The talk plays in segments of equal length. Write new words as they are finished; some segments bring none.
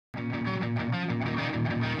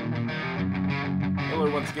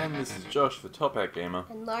once again, this is Josh, the Top Hat Gamer.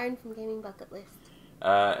 And Lauren from Gaming Bucket List.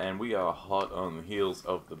 And we are hot on the heels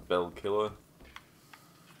of the Bell Killer.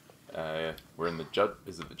 We're in the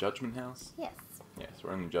is it the Judgment House? Yes. Yes,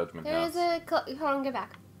 we're in the Judgment There House. is a... Hold on, go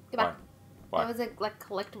back. Go back. Why? There was a,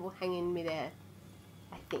 collectible hanging midair.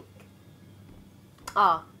 I think.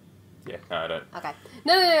 Oh. Yeah, no, I don't. Okay.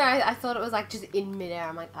 No, I thought it was, just in midair.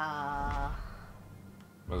 I'm like,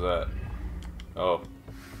 What's that? Oh.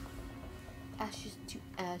 Ashes to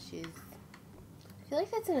ashes. I feel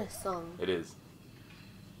like that's in a song. It is.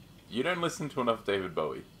 You don't listen to enough David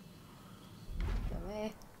Bowie. No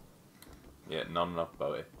way. Yeah, not enough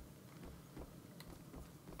Bowie.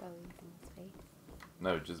 Bowie's in space.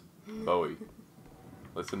 No, just Bowie.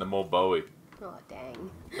 Listen to more Bowie. Oh,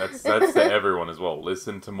 dang. That's to everyone as well.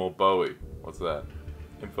 Listen to more Bowie. What's that?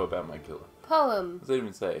 Info about my killer. Poem. What does it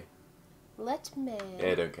even say? Let'sPlay.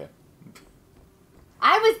 Yeah, I don't care.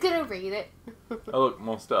 I was gonna read it. Oh look,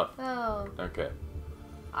 more stuff. Oh. Okay.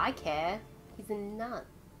 I care. He's a nut.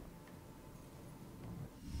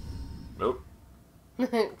 Nope.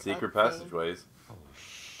 Secret passageways.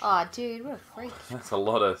 Oh, dude, what a freak. That's a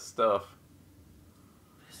lot of stuff.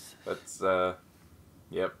 That's,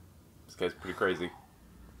 yep. This guy's pretty crazy.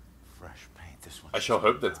 Fresh paint. This one. I sure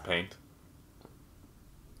hope that's paint.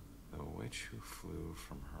 The witch who flew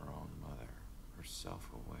from her own mother, herself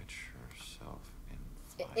a witch, herself in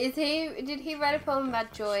flight. Did he write a poem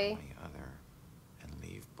about joy?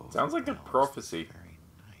 Sounds like a prophecy.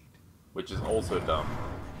 Which is also dumb.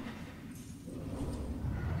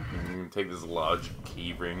 Take this large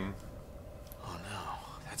key ring. Oh no,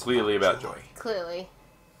 that's clearly about joy. Clearly.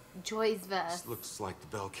 Joy's verse. This looks like the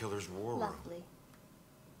Bell Killer's war room. Lovely.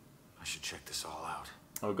 I should check this all out.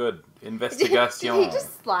 Oh good. Investigation. Did he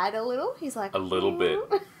just slide a little? He's like... A little bit.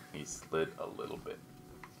 He slid a little bit.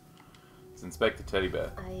 Let's inspect the teddy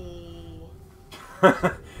bear.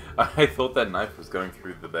 I thought that knife was going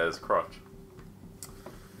through the bear's crotch.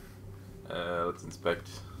 Let's inspect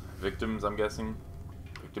victims, I'm guessing.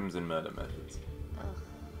 Victims in murder methods. Ugh.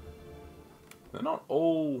 They're not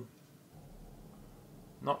all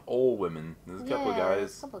women. There's a couple of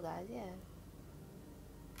guys. A couple of guys, yeah.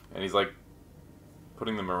 And he's like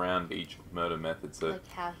putting them around each murder method. So like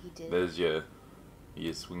how he did. There's your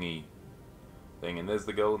swingy thing, and there's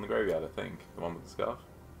the girl in the graveyard, I think. The one with the scarf.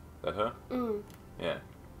 Is that her? Mm. Yeah.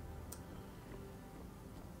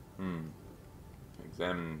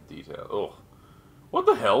 Examine detail. Oh. What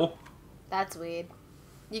the hell? That's weird.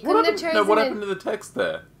 You couldn't have chosen. No, what happened to the text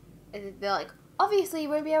there? They're like, obviously you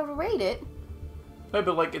won't be able to read it. No,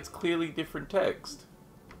 but like, it's clearly different text.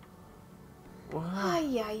 What?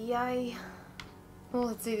 Ay, ay, ay. Well,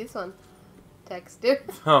 let's see this one. Text.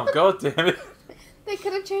 Oh, god damn it. They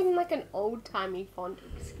could have chosen like an old-timey font.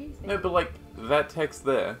 Excuse me. No, but like, that text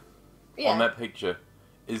there, yeah. on that picture,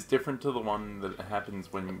 is different to the one that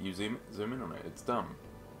happens when you zoom in on it. It's dumb.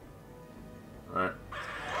 Alright.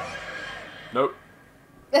 Nope.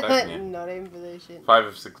 Not even for this shit. 5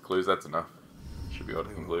 of 6 clues, that's enough. Should be able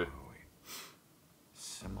to conclude.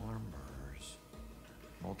 Similar murders,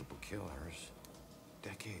 multiple killers,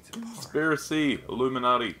 decades apart. Conspiracy,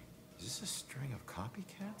 Illuminati. Is this a string of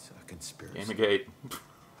copycats? A conspiracy? Gamergate.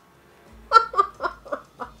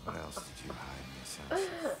 What else did you hide in this house?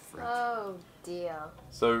 Oh dear.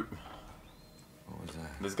 So, What was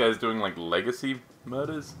that? this guy's doing like legacy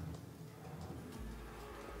murders?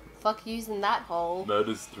 Fuck using that hole.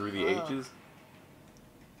 Murders through the Ugh. ages?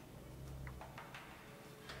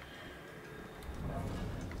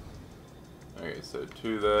 Okay, so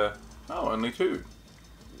 2 there. Oh, only 2.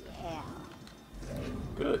 Yeah.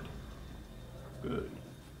 Good. Good.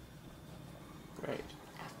 Great.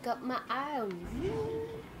 I've got my eye on you.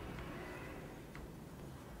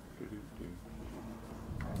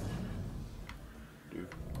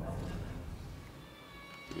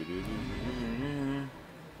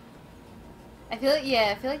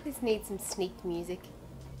 I feel like this needs some sneak music.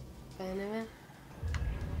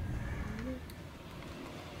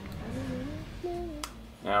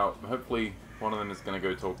 Now, hopefully, one of them is going to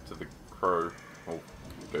go talk to the crow, or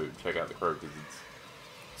go check out the crow, because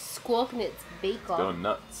it's squawking its beak off. going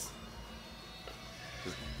nuts.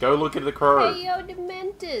 Just go look at the crow. Hey, yo,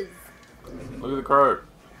 Dementors! Look at the crow.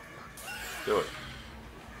 Do it.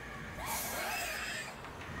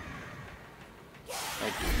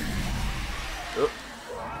 Thank you. Oh,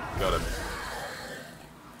 got him.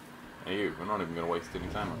 Hey, you. We're not even going to waste any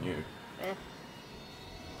time on you. Eh.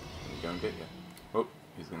 He's going to get you. Oh,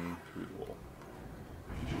 he's in through the wall.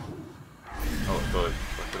 Oh, sorry.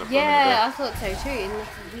 Yeah, I thought so too. And it's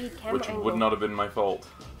a weird camera Which angle. would not have been my fault,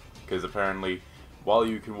 because apparently, while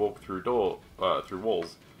you can walk through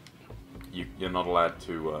walls, you're not allowed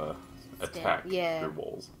to attack yeah. through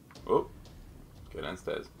walls. Oh, go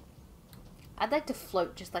downstairs. I'd like to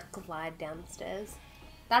float, just like glide downstairs.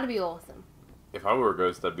 That'd be awesome. If I were a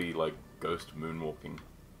ghost, I'd be like ghost moonwalking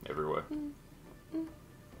everywhere.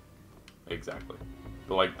 Exactly.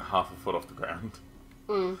 But like half a foot off the ground.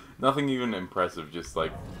 Nothing even impressive, just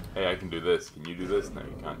like, hey, I can do this. Can you do this? No,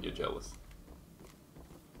 you can't. You're jealous.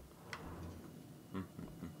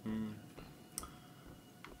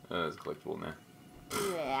 There's a collectible now.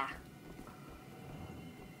 Yeah.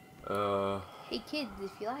 Hey kids,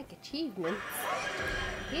 if you like achievements,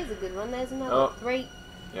 here's a good one. There's another 3,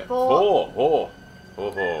 yeah. 4.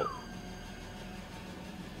 4.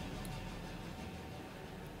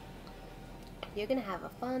 You're gonna have a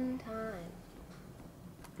fun time.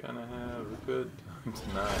 Gonna have a good time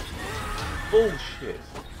tonight. Bullshit.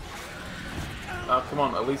 Oh, come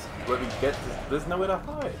on, at least let me get this. There's nowhere to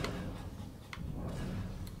hide.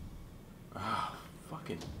 Ah,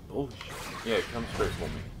 fucking bullshit. Yeah, come straight for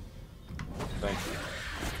me. Thank you.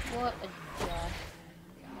 What a jerk.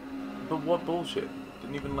 But what bullshit?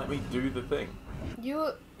 Didn't even let me do the thing.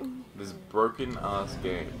 This broken ass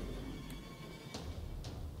game.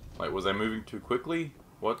 Like, was I moving too quickly?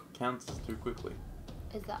 What counts as too quickly?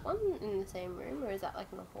 Is that one in the same room, or is that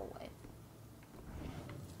like in a hallway?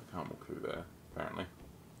 I can't walk through there, apparently.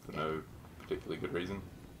 For no particularly good reason.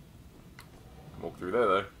 I can walk through there,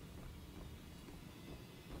 though.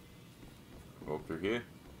 Can I walk through here?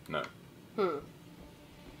 No. Walk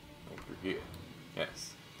through here.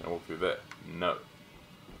 Yes. Can I walk through there? No.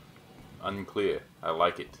 Unclear. I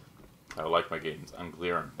like it. I like my games.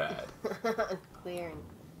 Unclear and bad. Unclear and...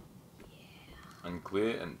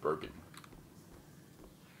 Unclear and broken.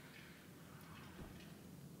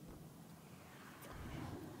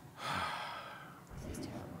 This is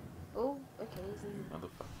terrible. Oh, okay.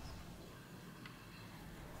 Motherfuckers.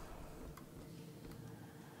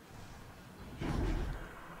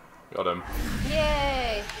 Got him.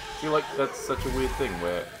 Yay! I feel like that's such a weird thing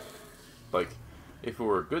where, like, if it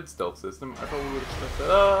were a good stealth system, I probably would have messed that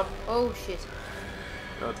up. Oh shit.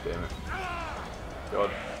 God damn it.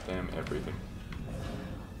 God damn everything.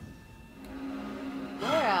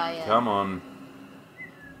 Where are you? Come on.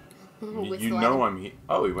 You know I'm here.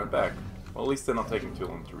 Oh, he went back. Well, at least they're not taking too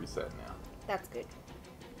long to reset now. That's good.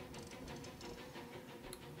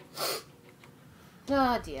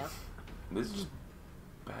 Oh dear. This is just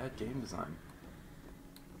bad game design.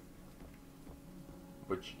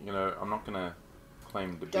 Which, you know, I'm not gonna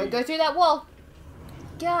claim to be. Don't go through that wall!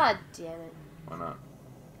 God damn it. Why not?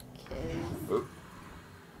 Because... Oop.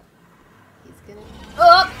 He's gonna...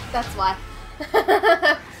 Oh! That's why.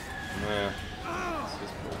 Yeah. It's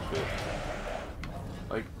just bullshit.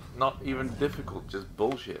 Like, not even difficult, just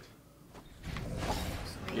bullshit.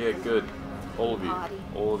 Yeah, good. All of you.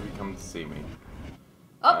 All of you come to see me.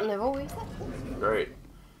 Oh, never always that. Great.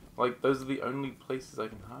 Like, those are the only places I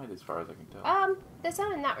can hide as far as I can tell. There's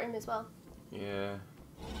some in that room as well. Yeah.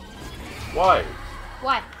 Why?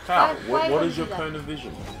 Why? How? Why What would is your you do that? cone of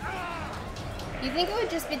vision? You think it would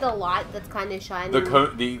just be the light that's kind of shining?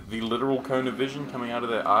 The literal cone of vision coming out of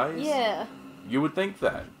their eyes? Yeah. You would think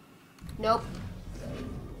that. Nope.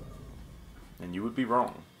 And you would be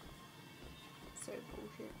wrong. So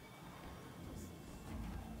bullshit.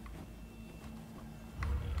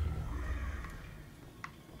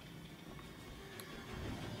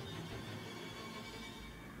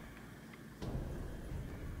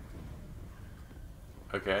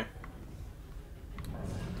 Okay.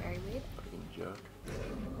 Very weird. Fucking jerk.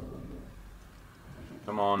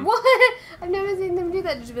 Come on. What? I've never seen them do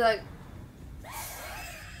that. Just be like...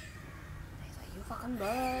 He's like, you fucking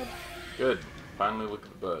bird. Good. Finally look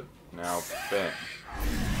at the bird. Now, bam.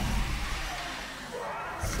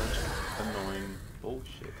 Such annoying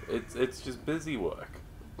bullshit. It's just busy work.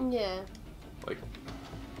 Yeah. Like...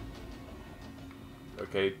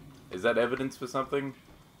 Okay, is that evidence for something?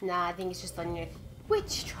 Nah, I think it's just on your...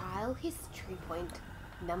 Witch trial history point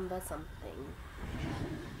number something.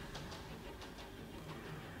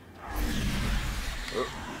 Oh.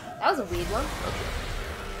 That was a weird one. Okay.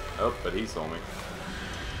 Oh, but he saw me.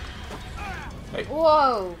 Hey,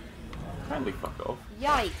 Whoa! kindly fuck off.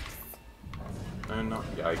 Yikes. No, not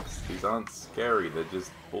yikes. These aren't scary, they're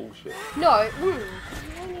just bullshit. No.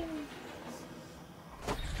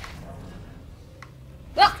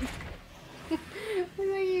 Ah! I thought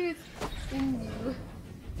he was in you.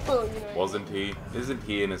 Oh, you know. Wasn't he? Isn't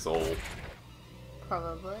he in us all?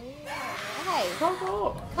 Probably. Hey, Fuck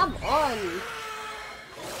off. come on.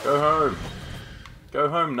 Go home. Go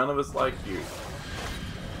home, none of us like you.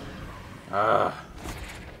 Ah.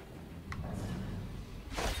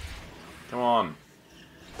 Come on.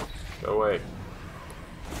 Go away.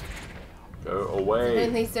 Go away. There's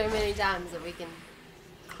only so many times that we can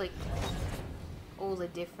click all the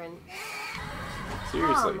different...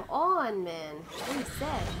 Seriously. Come on, man.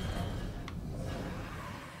 Reset.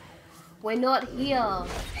 We're not here.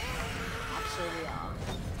 Actually, we are.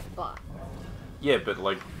 But... Yeah, but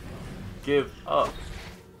like, give up.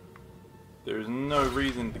 There's no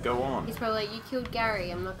reason to go on. He's probably like, you killed Gary,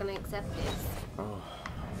 I'm not gonna accept this. Oh,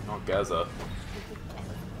 not Gaza.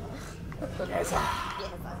 Gaza.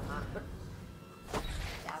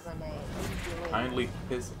 Gaza, mate. What are you doing? Kindly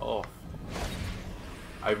piss off.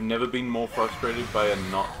 I've never been more frustrated by a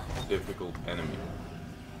not difficult enemy.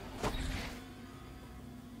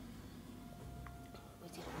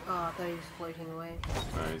 Oh, I thought he was floating away.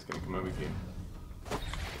 No, he's gonna come over here.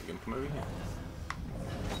 He's gonna come over here.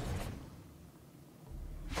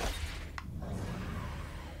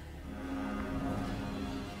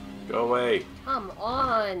 Go away. Come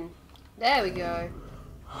on. There we go.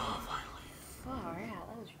 Oh, finally. Far out.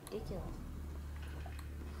 That was ridiculous.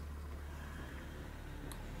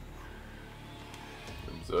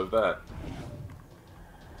 Observe that.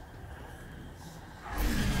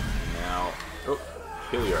 Now, oh,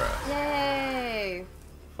 kill your ass. Yay!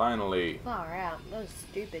 Finally. Far out. That was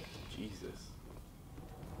stupid. Jesus.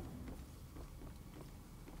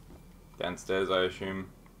 Downstairs, I assume.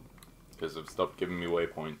 Because I've stopped giving me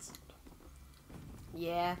waypoints.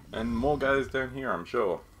 Yeah. And more guys down here, I'm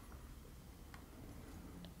sure.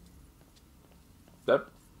 That.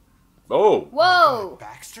 Oh! Whoa!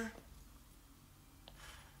 Baxter?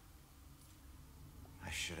 I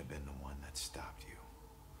should have been the one that stopped you.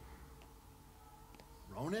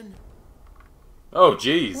 Ronan? Oh,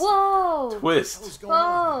 jeez. Whoa! What's Twist. going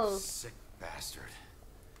on? Whoa! Sick bastard.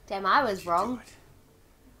 Damn, I was Why'd you do wrong. it?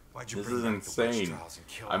 Why'd you This bring is back the witch insane. trials and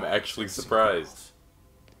kill I'm all actually the innocent surprised. girls?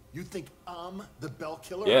 You think I'm the Bell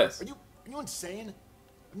Killer? Yes. Are you insane?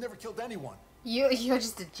 I've never killed anyone. You're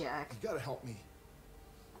just a jerk. You gotta help me.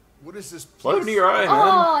 What is this place? What happened to your eye, man?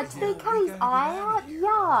 Oh, did they Yeah, cut We his gotta get eye outta out? here.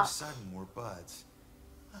 All of a Yuck. sudden, we're buds.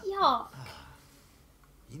 Yuck.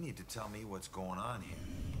 You need to tell me what's going on here.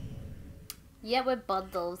 Yeah, we're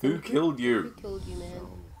buddles. Who killed Who you? killed you, man?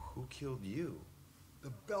 So, who killed you? The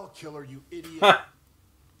Bell Killer, you idiot. Ha!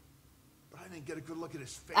 But I didn't get a good look at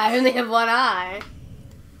his face. I only have one eye.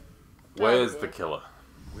 Where's Oh, the dear. killer?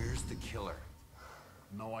 Where's the killer?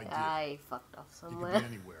 No idea. I fucked off He could somewhere. be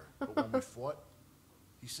anywhere. But when we fought,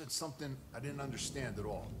 he said something I didn't understand at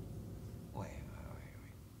all. Wait.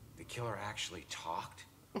 The killer actually talked?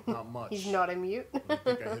 Not much. He's not a mute. I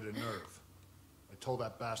think I hit a nerve. I told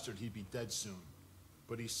that bastard he'd be dead soon.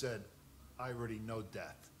 But he said, I already know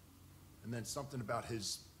death. And then something about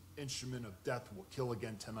his instrument of death will kill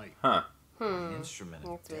again tonight. Huh. An instrument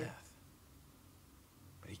of That's weird. death.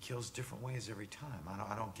 But he kills different ways every time.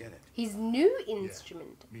 I don't get it. His new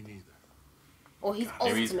instrument. Me neither. Or his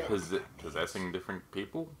Maybe he's ultimate. possessing different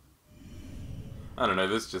people? I don't know,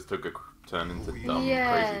 this just took a turn into dumb,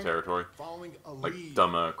 Yeah. crazy territory. Following a Like, lead.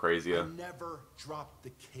 dumber, crazier. I never dropped the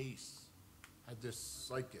case. Had this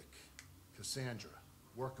psychic, Cassandra,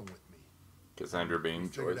 working with me. Cassandra We being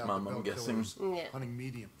figured Joy's out mom, the I'm Bell guessing. Killer's Yeah. hunting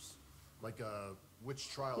mediums, like a witch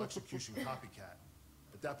trial execution copycat.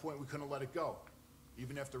 At that point, we couldn't let it go,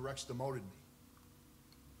 even after Rex demoted me.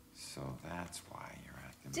 So that's why you're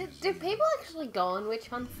at the Do museum. people actually go on witch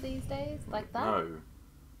hunts these days like that? No.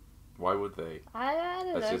 Why would they? I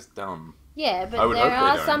don't That's know. just dumb. Yeah, but I would there hope they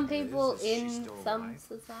are don't. some people Is she in still some alive?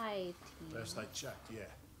 societies, Last I checked, yeah.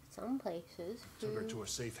 some places Took her who to a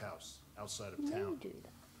safe house outside of may town. do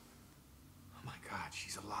that. Oh my god,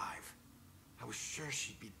 she's alive. I was sure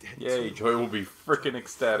she'd be dead Yay, too. Joy will be frickin'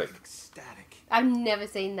 ecstatic. Ecstatic. I've never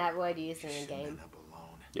seen that word used She in a shouldn't game. end up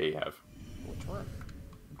alone. Yeah, you have. Which one?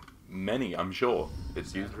 Many, I'm sure.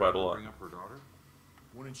 It's used quite a lot. Bring up her daughter?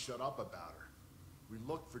 Wouldn't shut up about her. We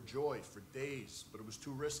looked for Joy for days, but it was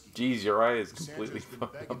too risky. Jeez, your eye is Cassandra's completely been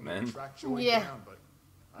fucked begging up, me man. to track Joy Yeah. down, but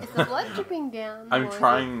I The don't blood know. dripping down. I'm or is it-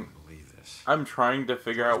 trying. Believe this. I'm trying to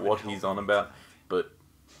figure out what he's on about, Tonight. but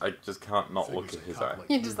I just can't not look Figures at a his cop eye. like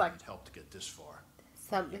You're you just like- would help to get this far. You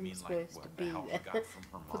Something's mean like supposed to what the be hell we there. got from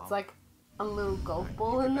her mom? It's like a little golf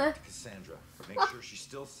ball Take in her there. back to Cassandra. Make sure she's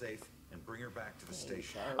still safe and bring her back to the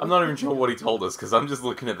station. I'm not even sure what he told us because I'm just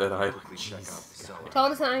looking at that eye like, Quickly check out the jeez. cellar.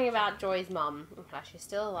 Told us something about Joy's mum. Okay, she's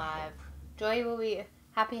still alive. Joy will be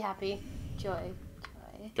happy. Joy.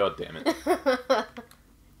 God damn it.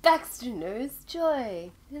 Baxter knows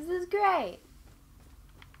Joy. This is great.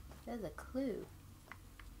 There's a clue.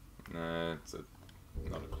 Nah, it's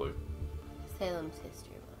not a clue. Salem's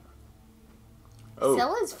history. Oh,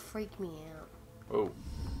 Cellars freak me out. oh,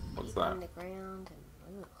 what's Deep that? underground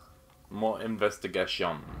and ugh. More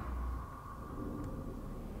investigation.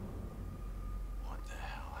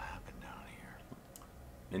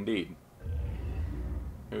 Indeed.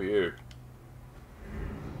 Who are you?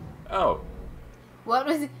 Oh. What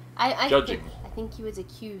was it? Judging. I think he was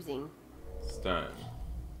accusing. Stern.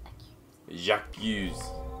 J'accuse.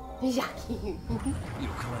 Jackie. You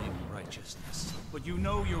claim righteousness, but you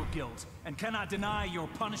know your guilt and cannot deny your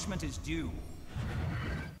punishment is due.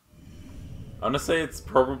 I want to say it's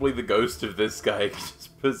probably the ghost of this guy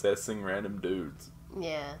just possessing random dudes.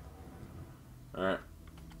 Yeah. Alright.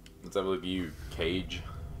 Let's have a look at you, cage.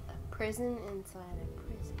 A prison inside a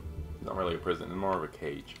prison. Not really a prison, it's more of a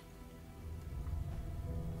cage.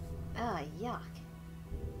 Ah, yuck.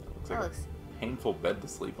 Looks like a painful bed to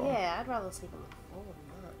sleep on. Yeah, I'd rather sleep on the floor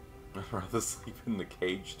than I'd rather sleep in the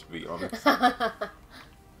cage, to be honest. that.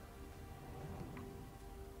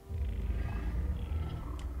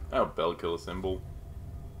 Oh, bell killer symbol.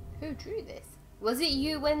 Who drew this? Was it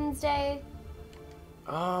you, Wednesday?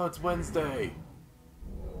 Oh, it's Wednesday.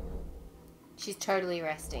 She's totally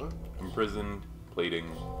resting. Imprisoned, pleading.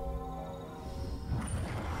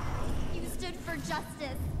 You stood for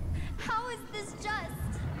justice. How is this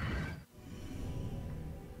just?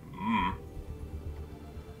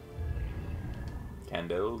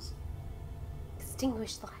 Candles.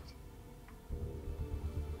 Extinguish light.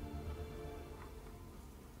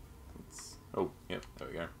 Oh, yep, there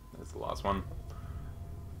we go. There's the last one.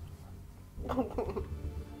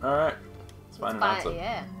 Alright. Let's find an answer.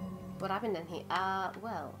 Yeah. What happened in here?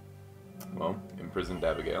 Well. Well, imprisoned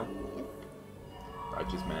Abigail. Yep.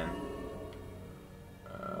 Righteous man.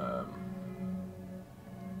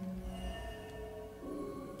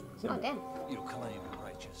 Oh, damn. You claim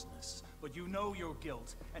righteousness, but you know your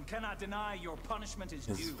guilt and cannot deny your punishment is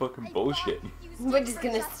This is due. fucking bullshit. We're just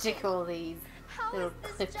gonna stick all these little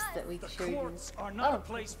clips that we The showed you. courts are not a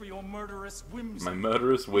place for your murderous whimsy. My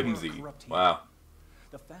murderous You are whimsy. corrupt here. Wow.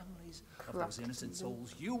 The families of Corrupt those innocent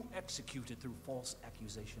souls you executed through false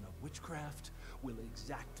accusation of witchcraft will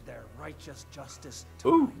exact their righteous justice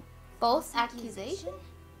Ooh. time. False accusation?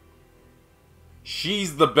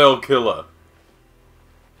 She's the bell killer.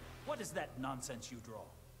 What is that nonsense you draw?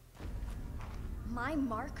 My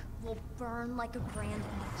mark will burn like a brand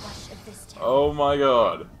in the flesh of this town. Oh my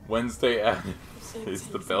god. Wednesday Addams It is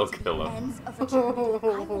the takes bell me to the killer. ends of eternity.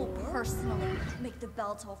 I will personally make the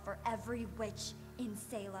bell toll for every witch in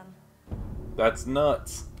Salem. That's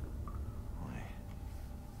nuts. Why?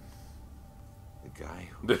 The guy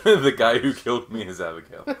who The guy who killed me is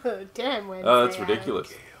Abigail. Damn, Wednesday. Oh, that's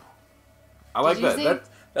ridiculous. I like Did you that.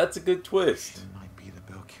 see- That's a good twist. she might be the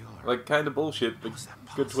bell killer. Like, kind of bullshit, but How's that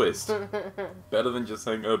good possible? twist. Better than just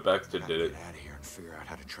saying, oh, Baxter Gotta did it. get out of here and figure out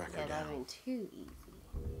how to track Yeah, her that down. would be too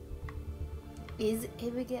easy. Is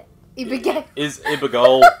Abigail? Abigail? Is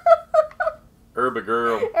Abigail.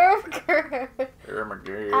 Girl. Abigail.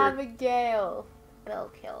 Abigail. Bell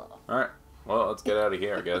killer. Alright, well, let's get out of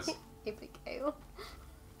here, I guess. Abigail.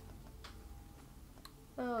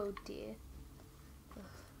 Oh dear.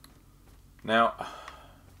 Now,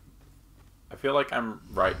 I feel like I'm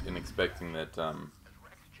right in expecting that,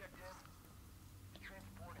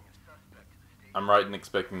 I'm right in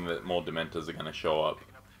expecting that more Dementors are going to show up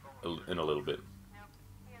in a little bit.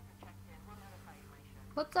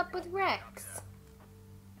 What's up with Rex?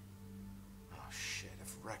 Oh shit,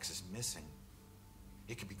 if Rex is missing,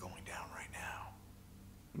 it could be going down right now.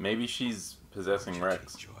 Maybe she's possessing Where'd you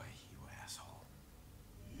Rex. take Joy, you asshole.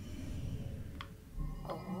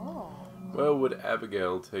 Oh. Where would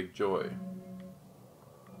Abigail take Joy?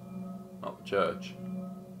 Not the church.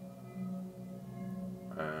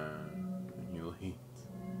 You lead.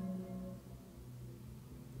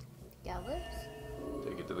 Gallows?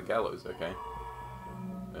 Take it to the gallows, okay.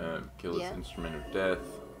 Kill his Yeah. instrument of death.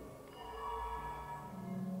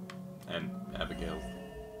 And Abigail's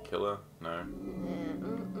killer? No.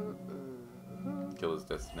 Killer's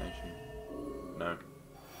destination? No.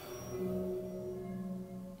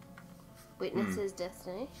 Witness's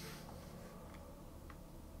destination?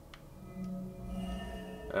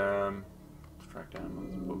 Let's track down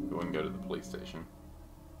this book. Go and go to the police station.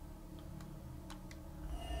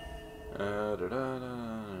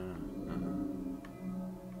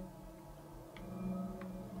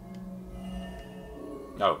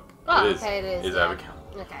 Oh, Oh, it is. okay, it is, Is yeah. Abigail.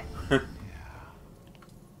 Okay. Yeah.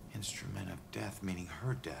 Instrument of death, meaning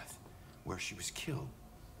her death, where she was killed.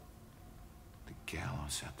 The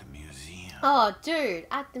gallows at the museum. Oh, dude,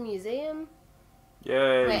 at the museum,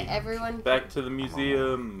 Yay! where everyone Back to the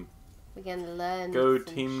museum. we're gonna learn. Go some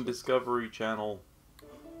Team shit. Discovery Channel.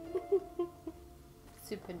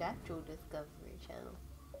 Supernatural Discovery Channel.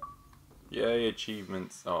 Yay,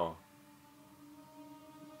 achievements. Oh.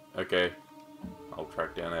 Okay. I'll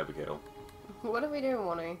track down Abigail. What are we doing,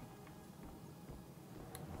 Wanu?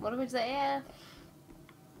 What was the air?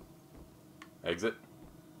 Exit.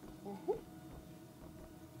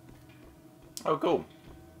 Oh, cool.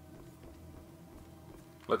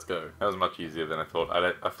 Let's go. That was much easier than I thought.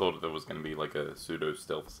 I thought there was going to be like a pseudo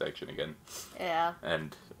stealth section again. Yeah.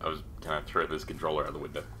 And I was going to throw this controller out the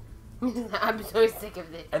window. I'm so sick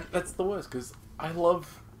of this. And that's the worst, because I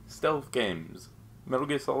love stealth games. Metal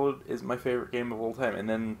Gear Solid is my favorite game of all time, and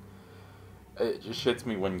then it just shits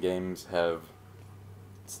me when games have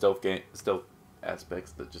stealth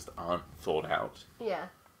aspects that just aren't thought out. Yeah.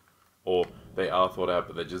 Or they are thought out,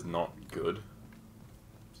 but they're just not good.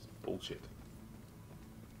 Just bullshit.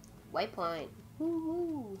 Waypoint.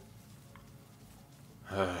 Woo-hoo.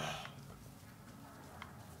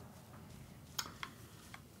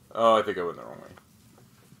 Oh, I think I went the wrong way.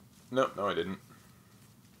 Nope, no I didn't.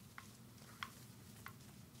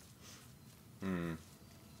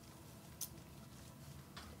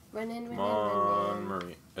 Run in, run in, Come on,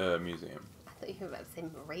 run in. museum. I thought you were about to say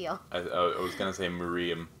Maria. I was going to say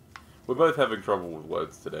Murium. We're both having trouble with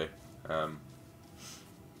words today.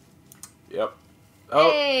 Yep.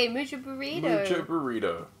 Oh, Hey, Mucho Burrito. Mucho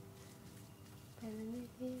Burrito.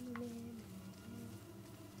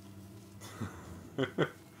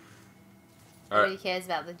 Nobody cares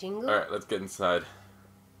about the jingle. Alright, let's get inside.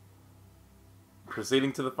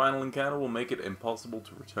 Proceeding to the final encounter will make it impossible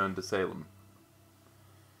to return to Salem.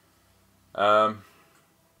 So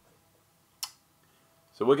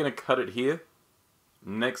we're going to cut it here.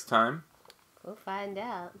 Next time. We'll find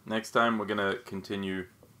out. Next time we're going to continue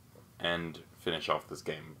and finish off this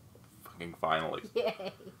game. Fucking finally.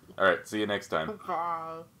 Yay. Alright, see you next time.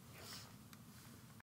 Bye.